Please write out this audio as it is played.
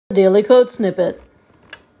Daily Code Snippet.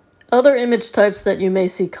 Other image types that you may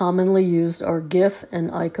see commonly used are GIF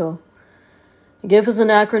and ICO. GIF is an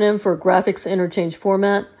acronym for Graphics Interchange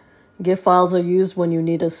Format. GIF files are used when you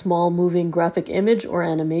need a small moving graphic image or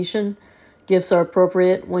animation. GIFs are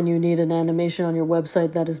appropriate when you need an animation on your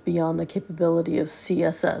website that is beyond the capability of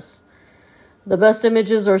CSS. The best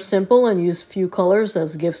images are simple and use few colors,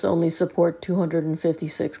 as GIFs only support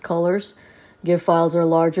 256 colors. GIF files are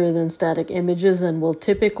larger than static images and will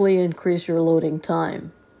typically increase your loading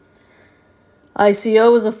time.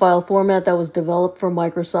 ICO is a file format that was developed for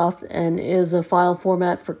Microsoft and is a file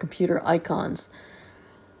format for computer icons.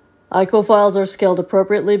 ICO files are scaled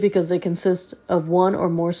appropriately because they consist of one or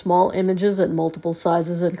more small images at multiple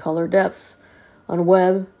sizes and color depths. On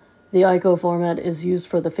web, the ICO format is used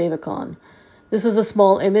for the favicon. This is a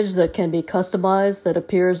small image that can be customized that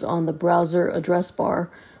appears on the browser address bar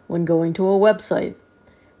when going to a website.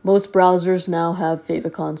 Most browsers now have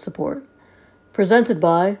favicon support. Presented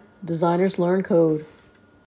by Designers Learn Code.